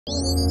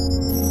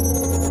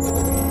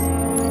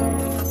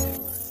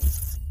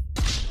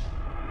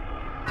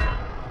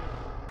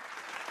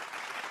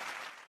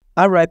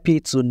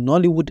R.I.P. to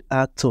Nollywood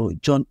actor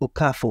John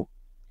Okafor,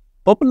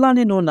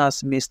 popularly known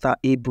as Mr.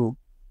 Ibu,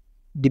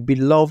 the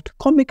beloved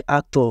comic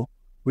actor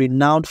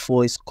renowned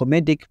for his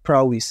comedic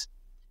prowess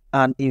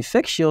and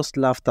infectious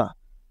laughter,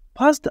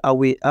 passed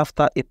away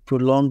after a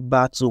prolonged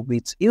battle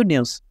with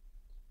illness.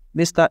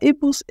 Mr.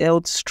 Ibu's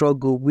health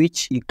struggle,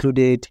 which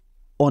included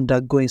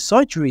undergoing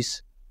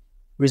surgeries,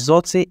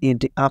 resulting in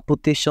the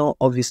amputation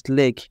of his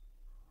leg,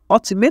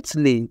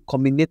 ultimately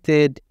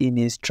culminated in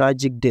his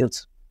tragic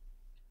death.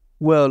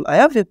 Well, I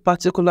have a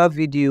particular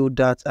video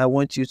that I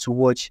want you to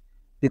watch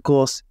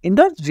because in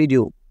that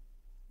video,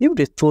 if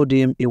they told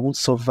him he won't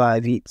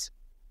survive it,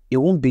 he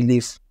won't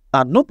believe,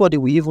 and nobody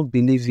will even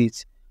believe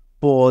it.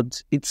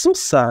 But it's so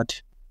sad.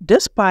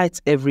 Despite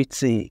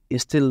everything, he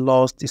still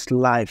lost his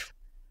life.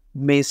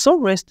 May his soul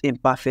rest in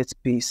perfect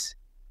peace.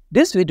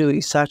 This video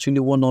is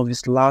actually one of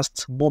his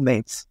last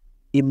moments.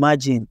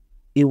 Imagine,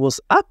 he was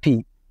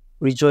happy,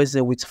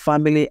 rejoicing with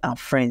family and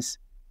friends,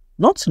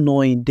 not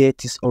knowing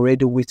death is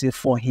already waiting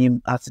for him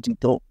at the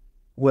door.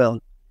 Well,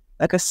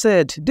 like I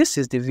said, this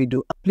is the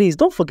video. Please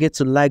don't forget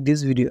to like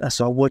this video as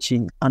you are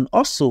watching, and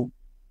also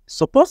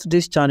support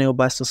this channel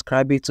by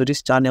subscribing to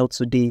this channel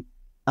today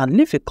and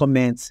leave a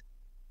comment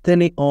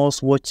telling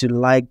us what you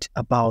liked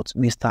about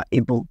Mr.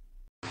 Ibu.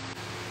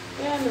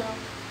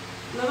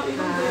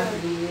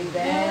 Happy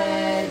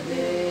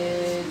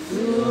birthday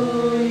to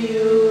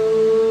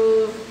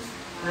you.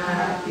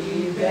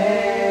 Happy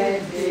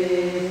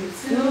birthday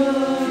to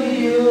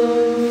you.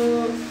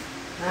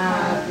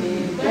 Happy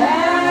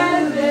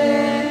birthday.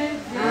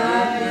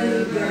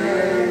 Happy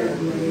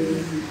birthday.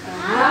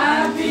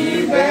 Happy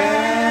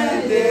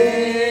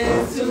birthday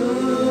to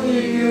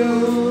you.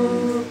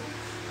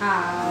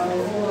 How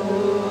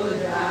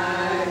old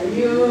are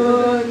you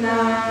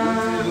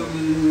now?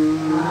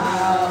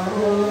 How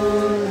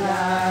old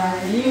are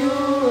you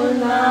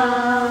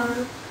now?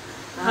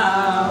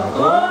 How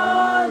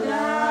old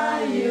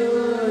are you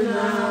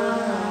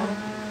now?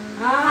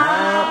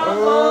 How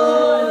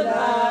old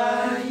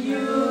are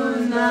you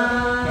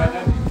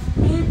now?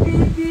 Beep,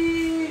 beep,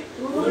 beep.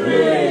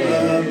 Hooray!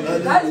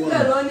 That's the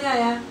one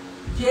here.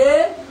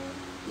 J-E-S-U-S.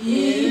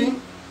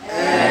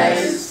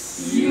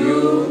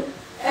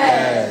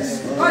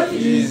 What is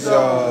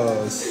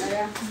Jesus.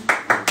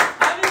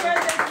 Happy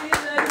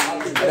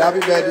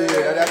birthday,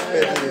 happy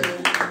birthday.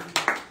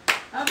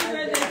 Happy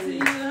birthday to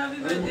you, happy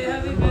birthday,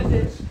 happy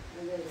birthday.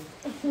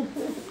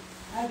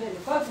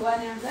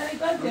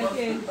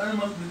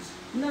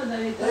 No,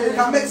 You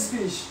can make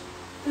speech.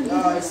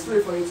 It's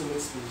free for you to make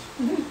speech.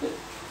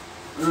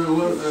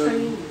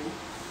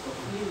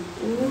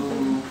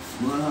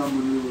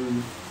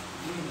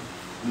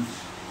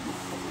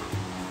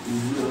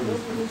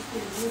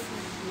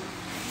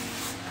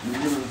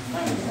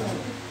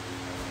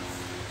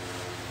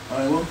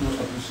 I want to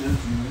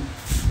appreciate you.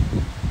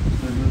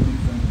 So I don't think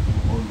thank you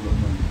for all your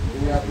money.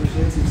 We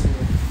appreciate it, sir.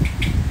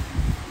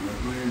 We are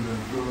praying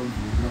that God will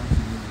grant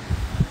you.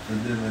 And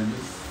then I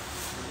just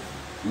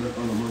let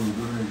all of us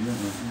go again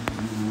and see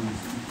you will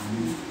speak to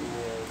me.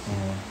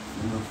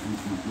 And I think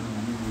you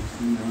will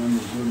see the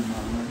hand of God in my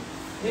life.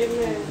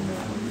 Amen. And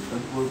the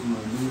effort you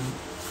are doing,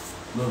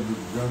 Lord will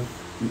grant,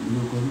 you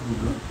will continue to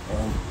grant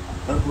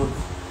effort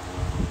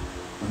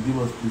and give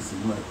us peace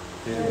in life.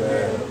 Amen.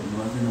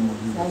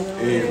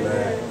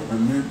 Amen.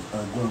 And then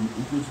John,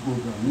 if you spoke,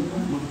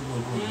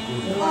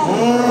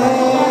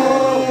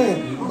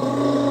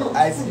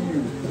 I see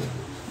you.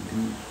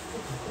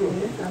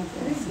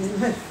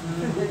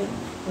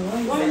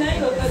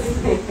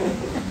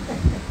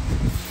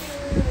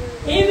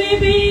 Hip,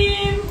 hip,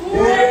 hip,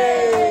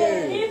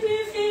 hooray! Hip,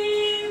 hip,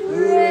 hip,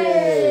 hooray!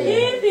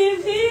 Hip, hip,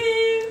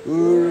 hip,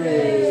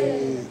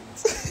 hooray!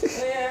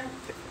 Oh yeah,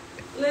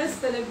 let's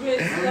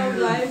celebrate long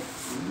life.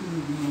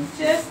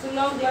 Cheers to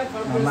long life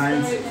and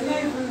prosperity.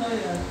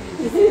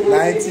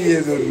 90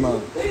 years old man.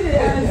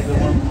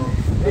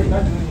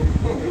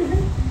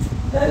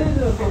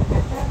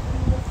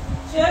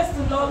 Cheers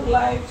to long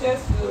life,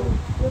 cheers to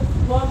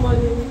more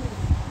money.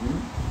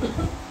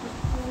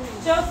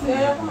 Cheers to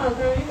come on,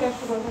 girl, you guys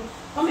should go.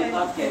 How many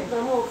cupcakes?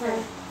 I'm okay.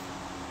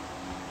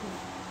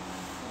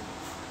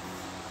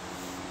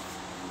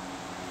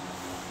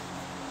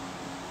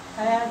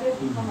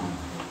 Come on.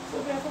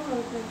 Okay, come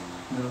on.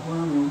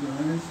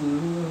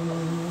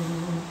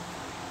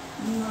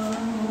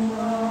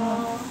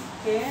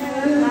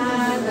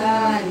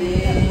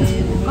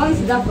 Come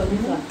sit down for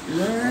this one.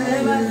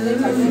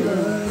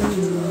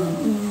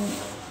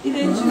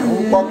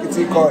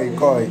 Pockety koi.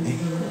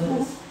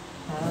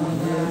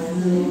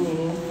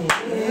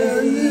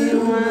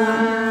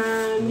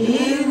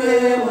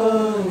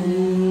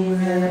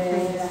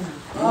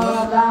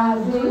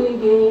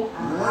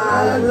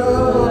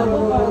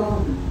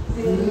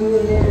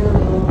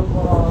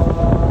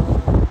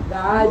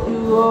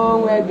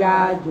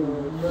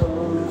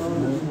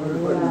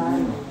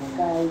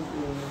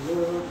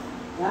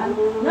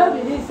 No,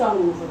 this song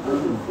is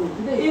supposed to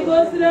be. It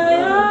goes to the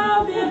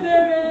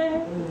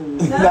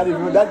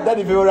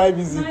Daddy favorite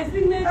music. My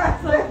signature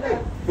song.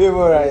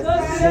 Favorite.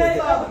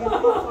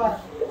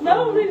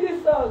 No, bring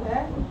this song.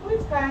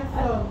 Which kind of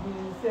song do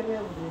you say we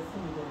will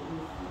sing?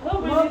 No,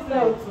 bring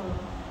this song.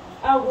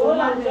 I'll go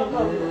and jump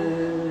up.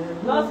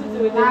 Not to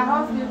do it. I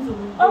asked you to.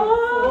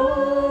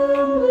 Oh,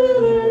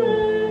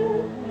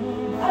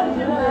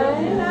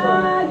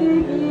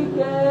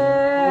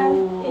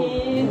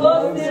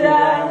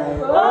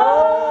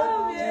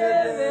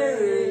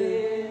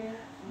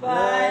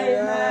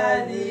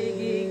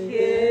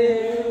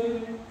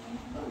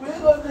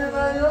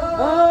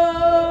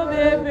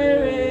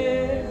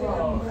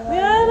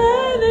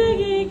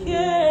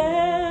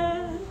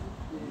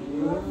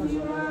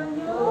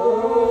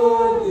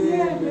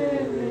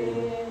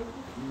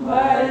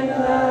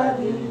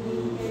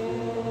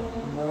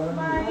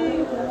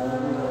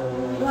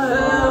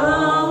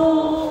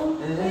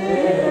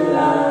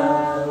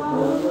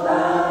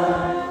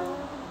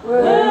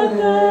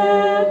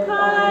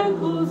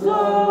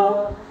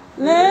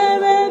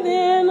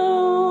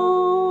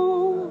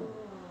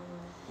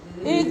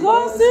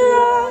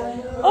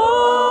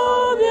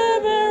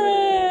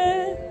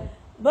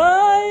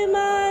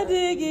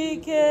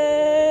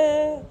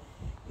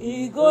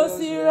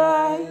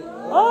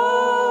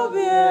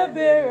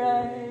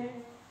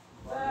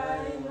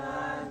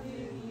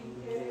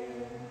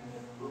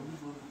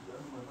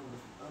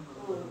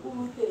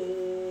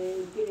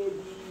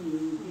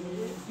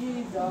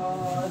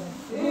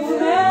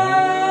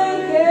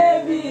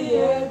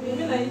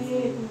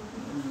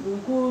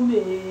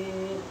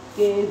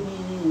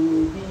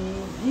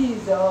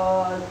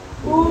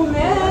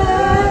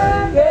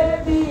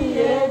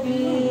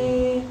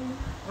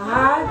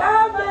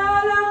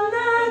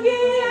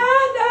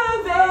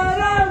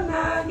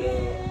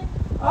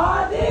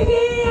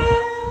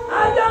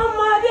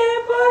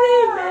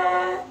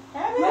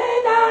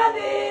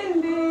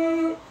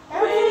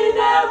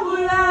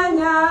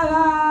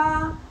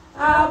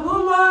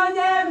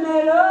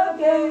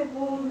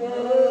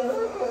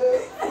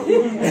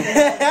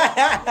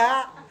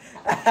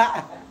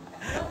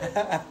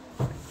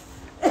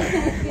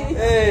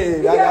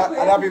 Hey,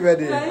 happy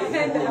birthday.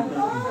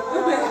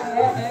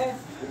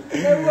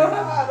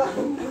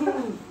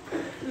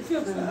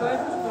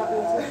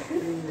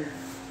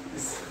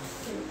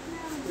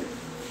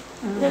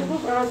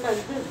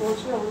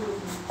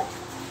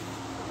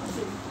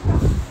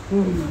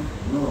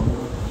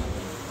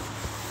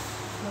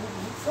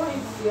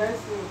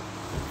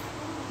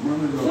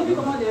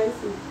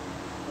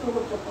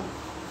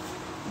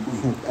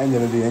 I'm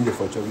going to do angel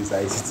for Chobi's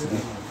ice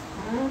today.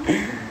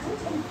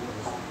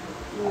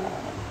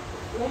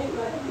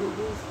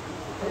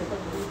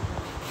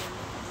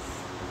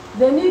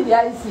 They need the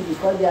IC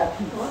because they are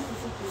people.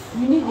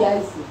 You need the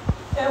IC.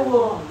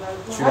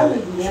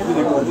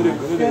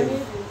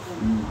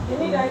 They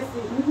need IC.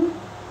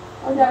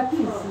 On their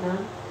kids now.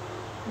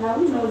 Now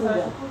we know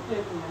that.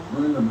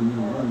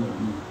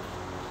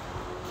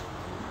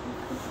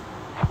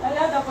 I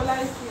have the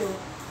police here.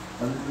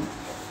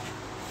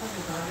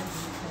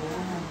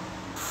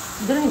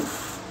 Drink.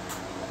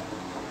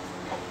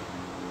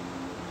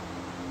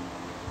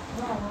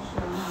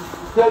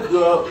 Take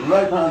the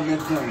right hand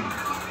next time.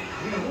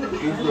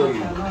 This way.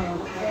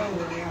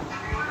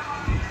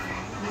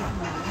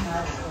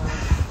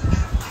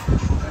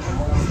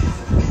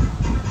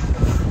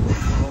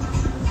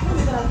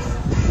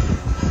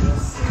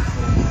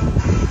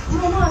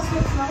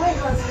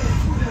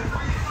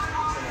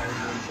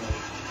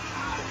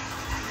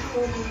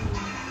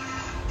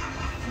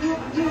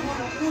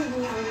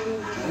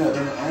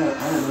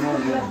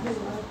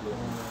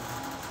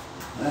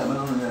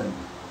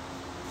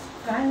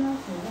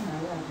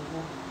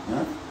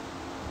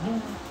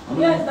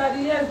 Yes,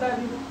 Daddy, yes,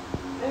 Daddy.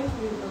 Thank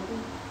you.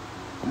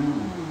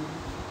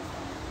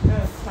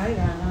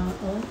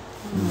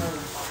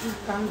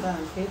 Calm down,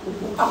 okay?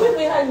 I'll be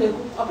behind you.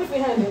 I'll be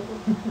behind you.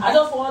 I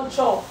just want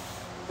chop.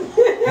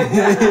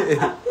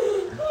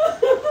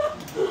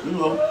 You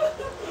know,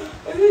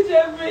 Is it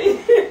Jeffrey?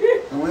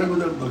 and when you go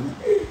there,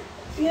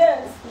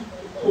 Yes.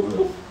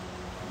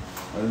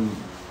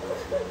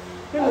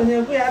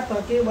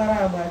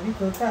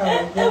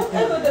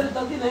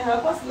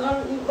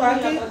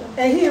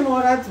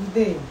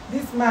 Today,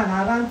 this man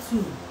around 2,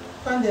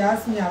 when they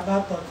ask me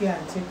about turkey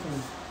and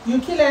chicken, you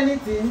kill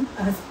anything?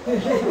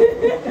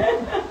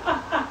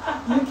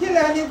 You kill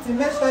anything,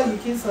 make sure you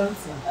kill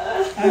something.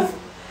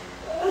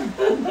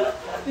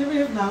 Even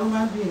if na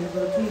human being,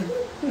 go kill.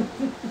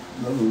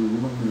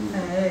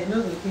 Hey,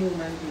 no go kill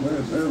human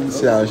being.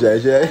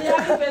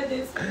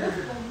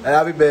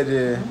 Happy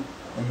birthday.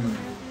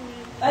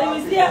 And we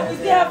still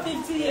have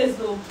 50 years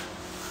though.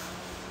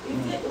 We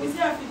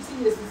still have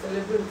 50 years to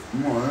celebrate.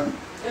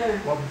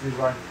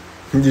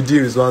 The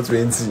deal is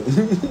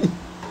 120.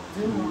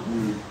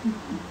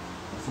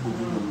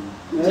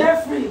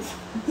 Jeffrey.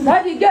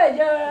 Daddy, get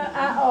your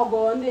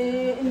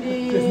in the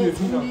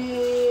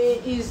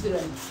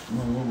Israel.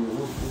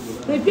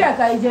 Prepare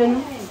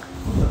Kaijeni.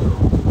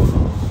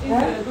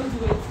 Israel, don't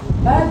wait.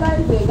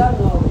 Bye-bye, they got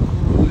no.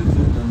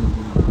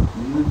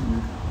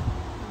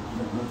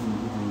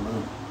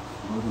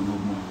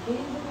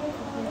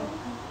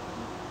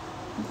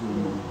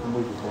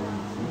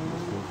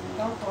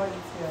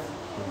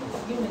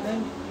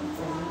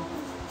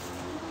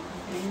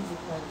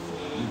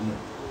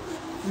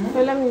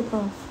 Okay, let me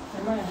pass.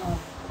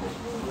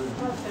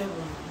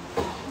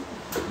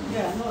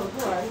 Yeah, no,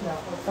 go ahead.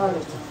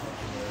 Sorry.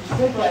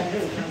 Take a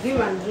drink.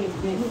 Give and drink.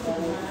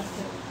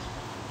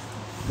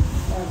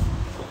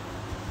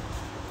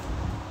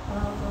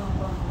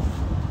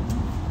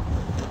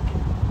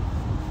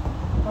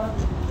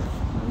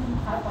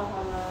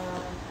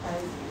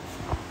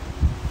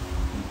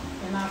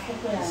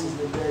 This is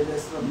the day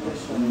that's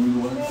celebration.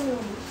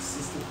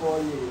 64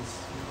 years.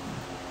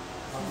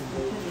 Happy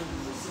birthday.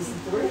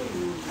 63?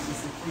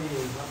 63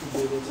 years. Happy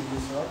birthday to you,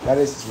 sir. That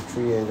is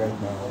 63 years right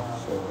now.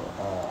 So,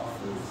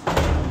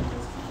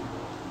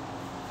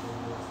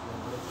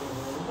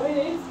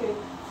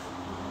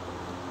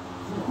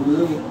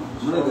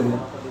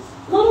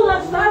 No,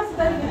 that's not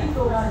that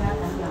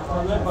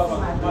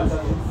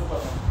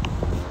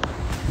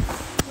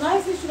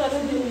nice issue that I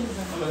didn't use.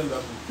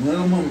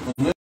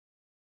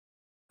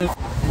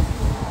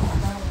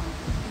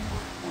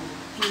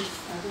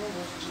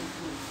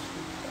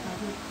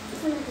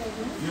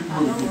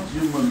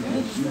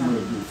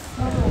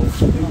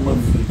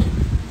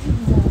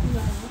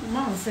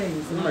 Mom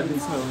says.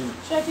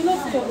 Check, you know,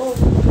 see your own.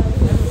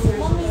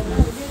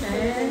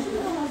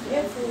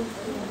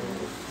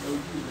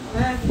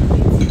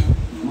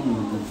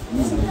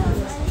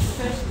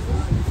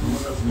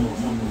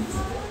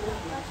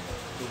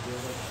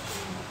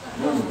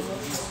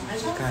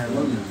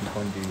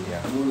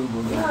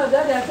 No,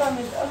 Daddy, I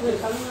promise. Okay,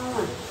 come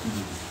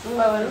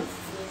on.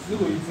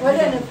 What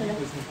then?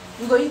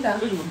 You go eat, huh?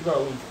 You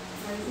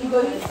go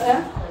eat,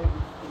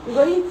 You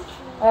go eat?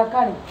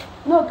 Curry.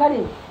 No,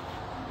 curry.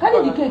 Curry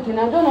the cake, and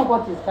I don't know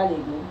what is curry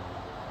again.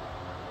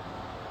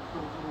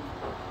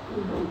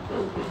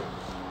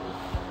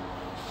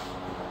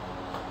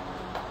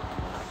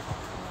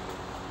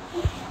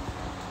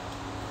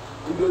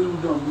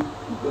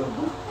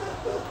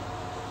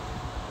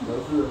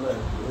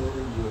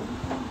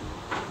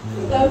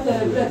 That's a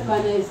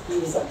breakfast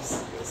next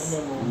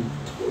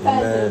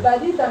by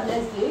this time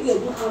next year, you get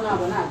to phone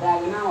out now,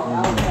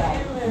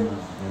 outside.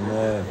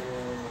 Amen.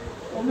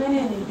 Many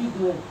in a big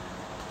way.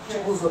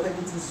 People's will take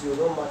it easy, you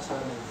don't match her.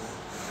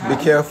 Be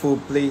careful,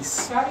 please.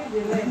 Carry the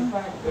leg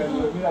back.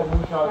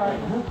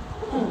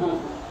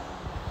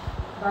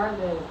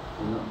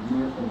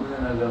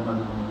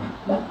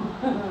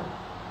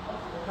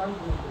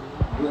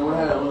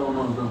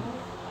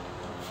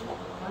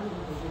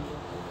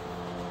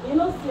 You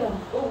know, see,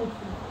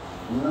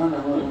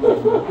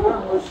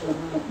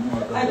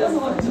 I just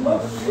want to.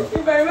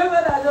 If I remember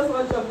that, I just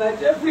want to like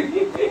Jeffrey.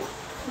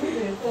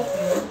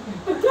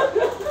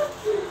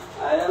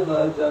 I just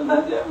want to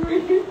like Jeffrey.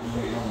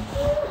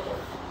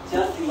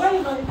 Just why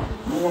you not?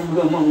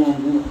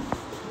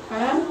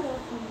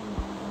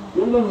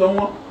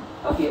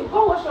 Okay, go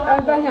wash your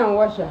hands. I'm going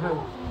wash your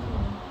hands.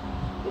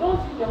 You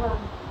don't use your hand.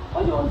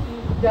 What do you want to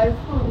use? There is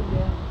food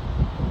there.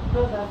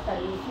 Those are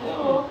silent.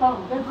 Oh, come,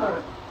 get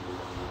her.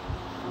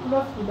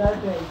 Close to that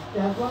bed.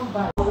 They are gone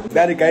back.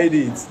 Daddy, can you do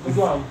it?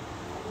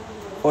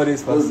 4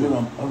 days fasting.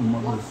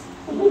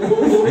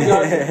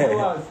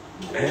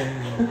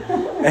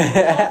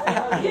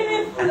 Give me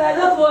food, I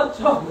just want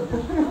chop.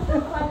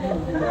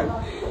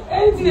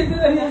 Anything you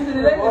did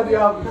yesterday, What do you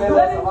have to tell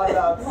us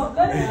about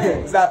that?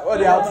 Is that what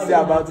do you have to say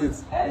about it?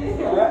 Is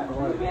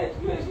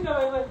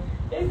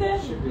there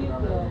Shift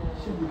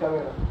the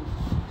camera.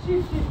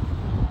 shift.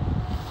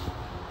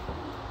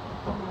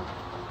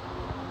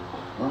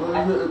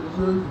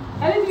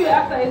 Anything you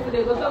asked her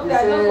yesterday, go talk to her, I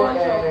just want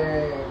chop.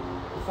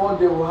 4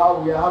 days we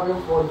are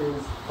having 4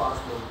 days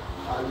fasting,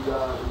 and you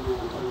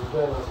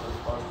join us on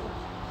fasting.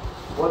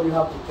 What do you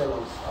have to tell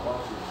us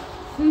about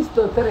it? 6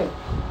 to 3.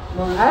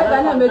 No, I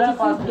cannot make it 6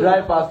 to 3.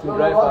 Dry fasting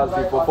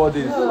for 4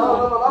 days. No,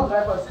 not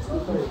dry fast. 6 to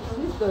 3.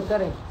 6 to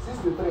 3. 6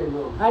 to 3,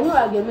 no. I know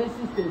I can make 6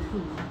 to 6.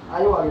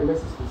 I know I can make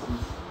 6 to 6.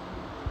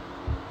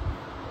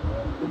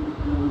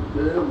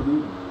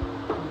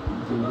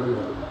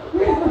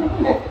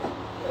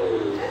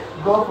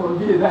 God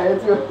forbid, I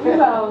hate you.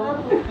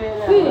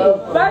 See,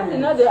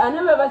 fasting not the. I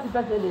never ever see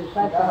fasting is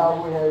fasting.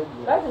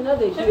 Fasting not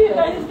the. Can you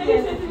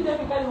say to them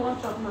because you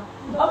want chop now?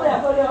 Okay, I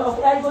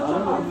go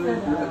chop.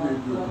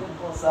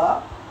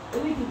 Sir?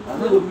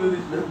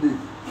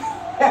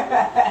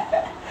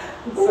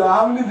 So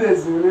how many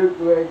days will you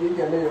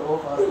can make your own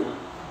fasting?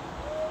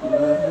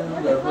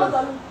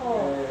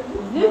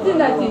 This thing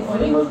that is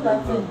doing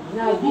fasting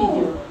now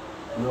video.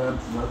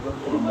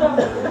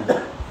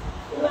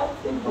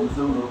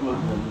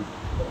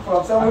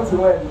 From 7 to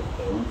when?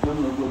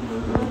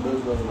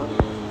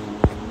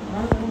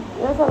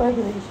 That's all I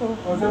can show.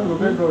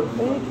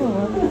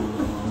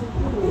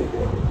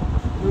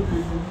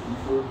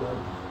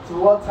 To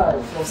what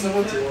time? From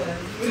 7 to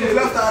when? You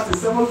left out at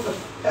 7 to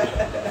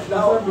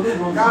now, God,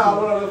 I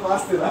want to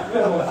fasting.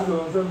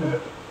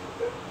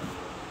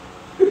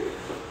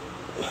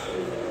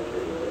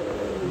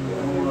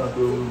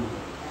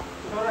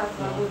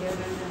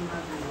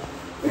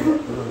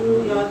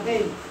 Your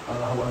day.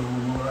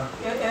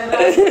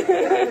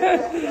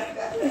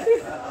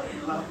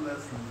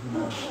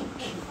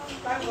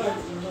 Thank God.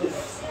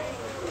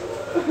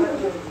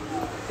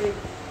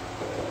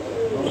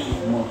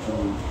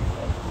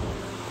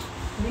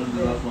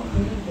 the last one.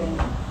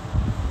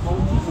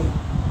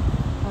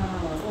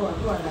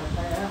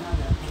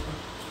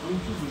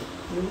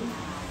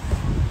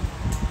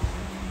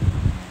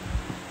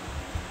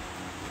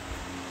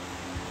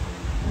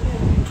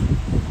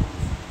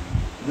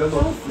 Just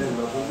want to play,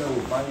 but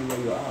we'll find you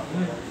where you are.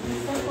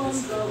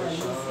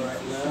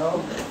 Right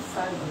now.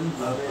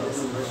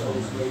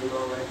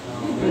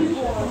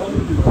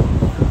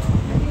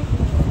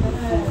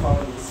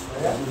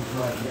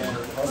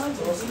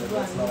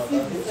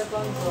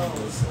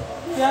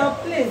 Your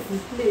place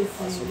is place.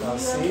 As you can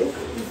see,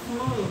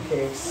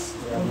 cakes.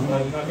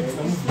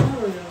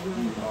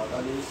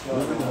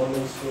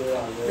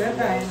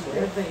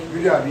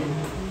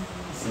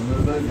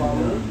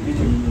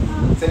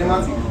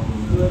 Cinematic.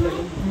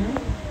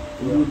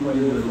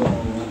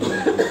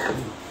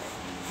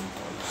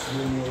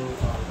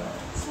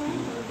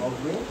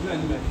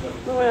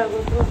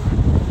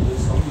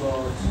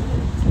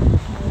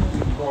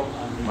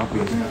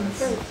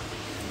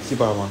 Si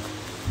Baba.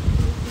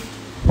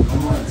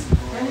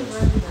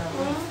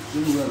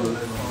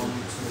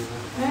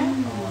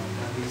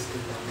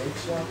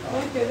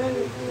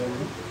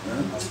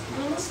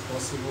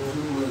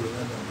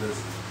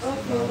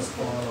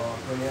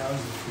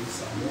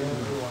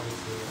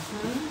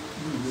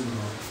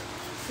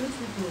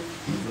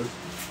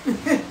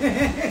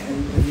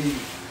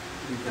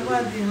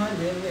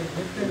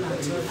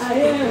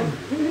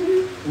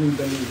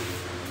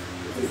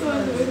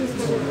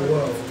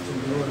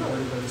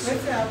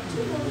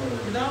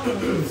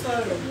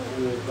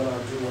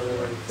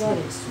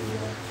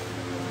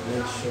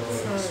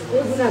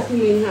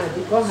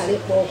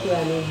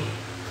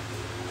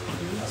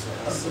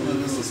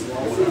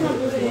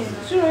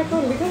 Sure, I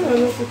come because I'm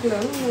not cooking. I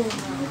don't know.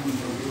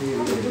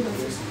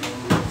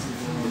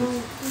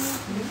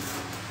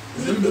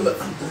 Is it better?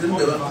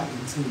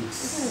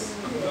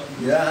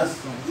 Yes.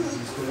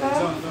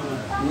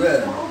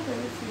 Where?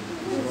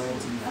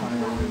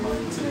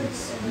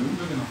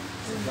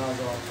 That's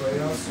our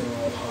prayer. So,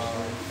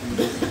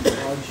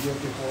 all Geo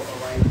people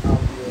right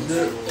out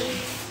here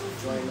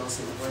join us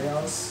in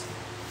prayers.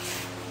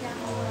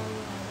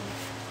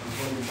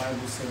 When the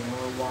Bible says,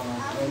 "When one or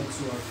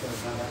two are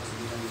gathered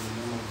together in the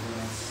name of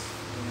God,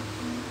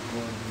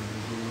 God will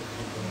be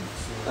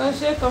there." Oh,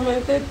 she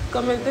commented.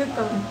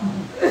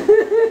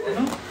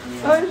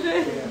 Oh, she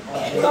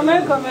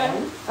comment.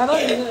 I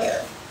don't know.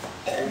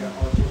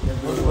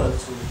 What about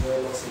to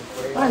join us in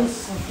prayers?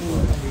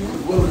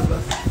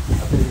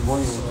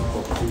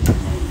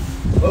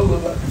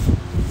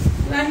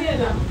 Not here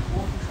now.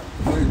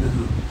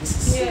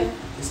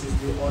 This is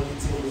the only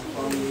thing the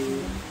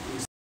family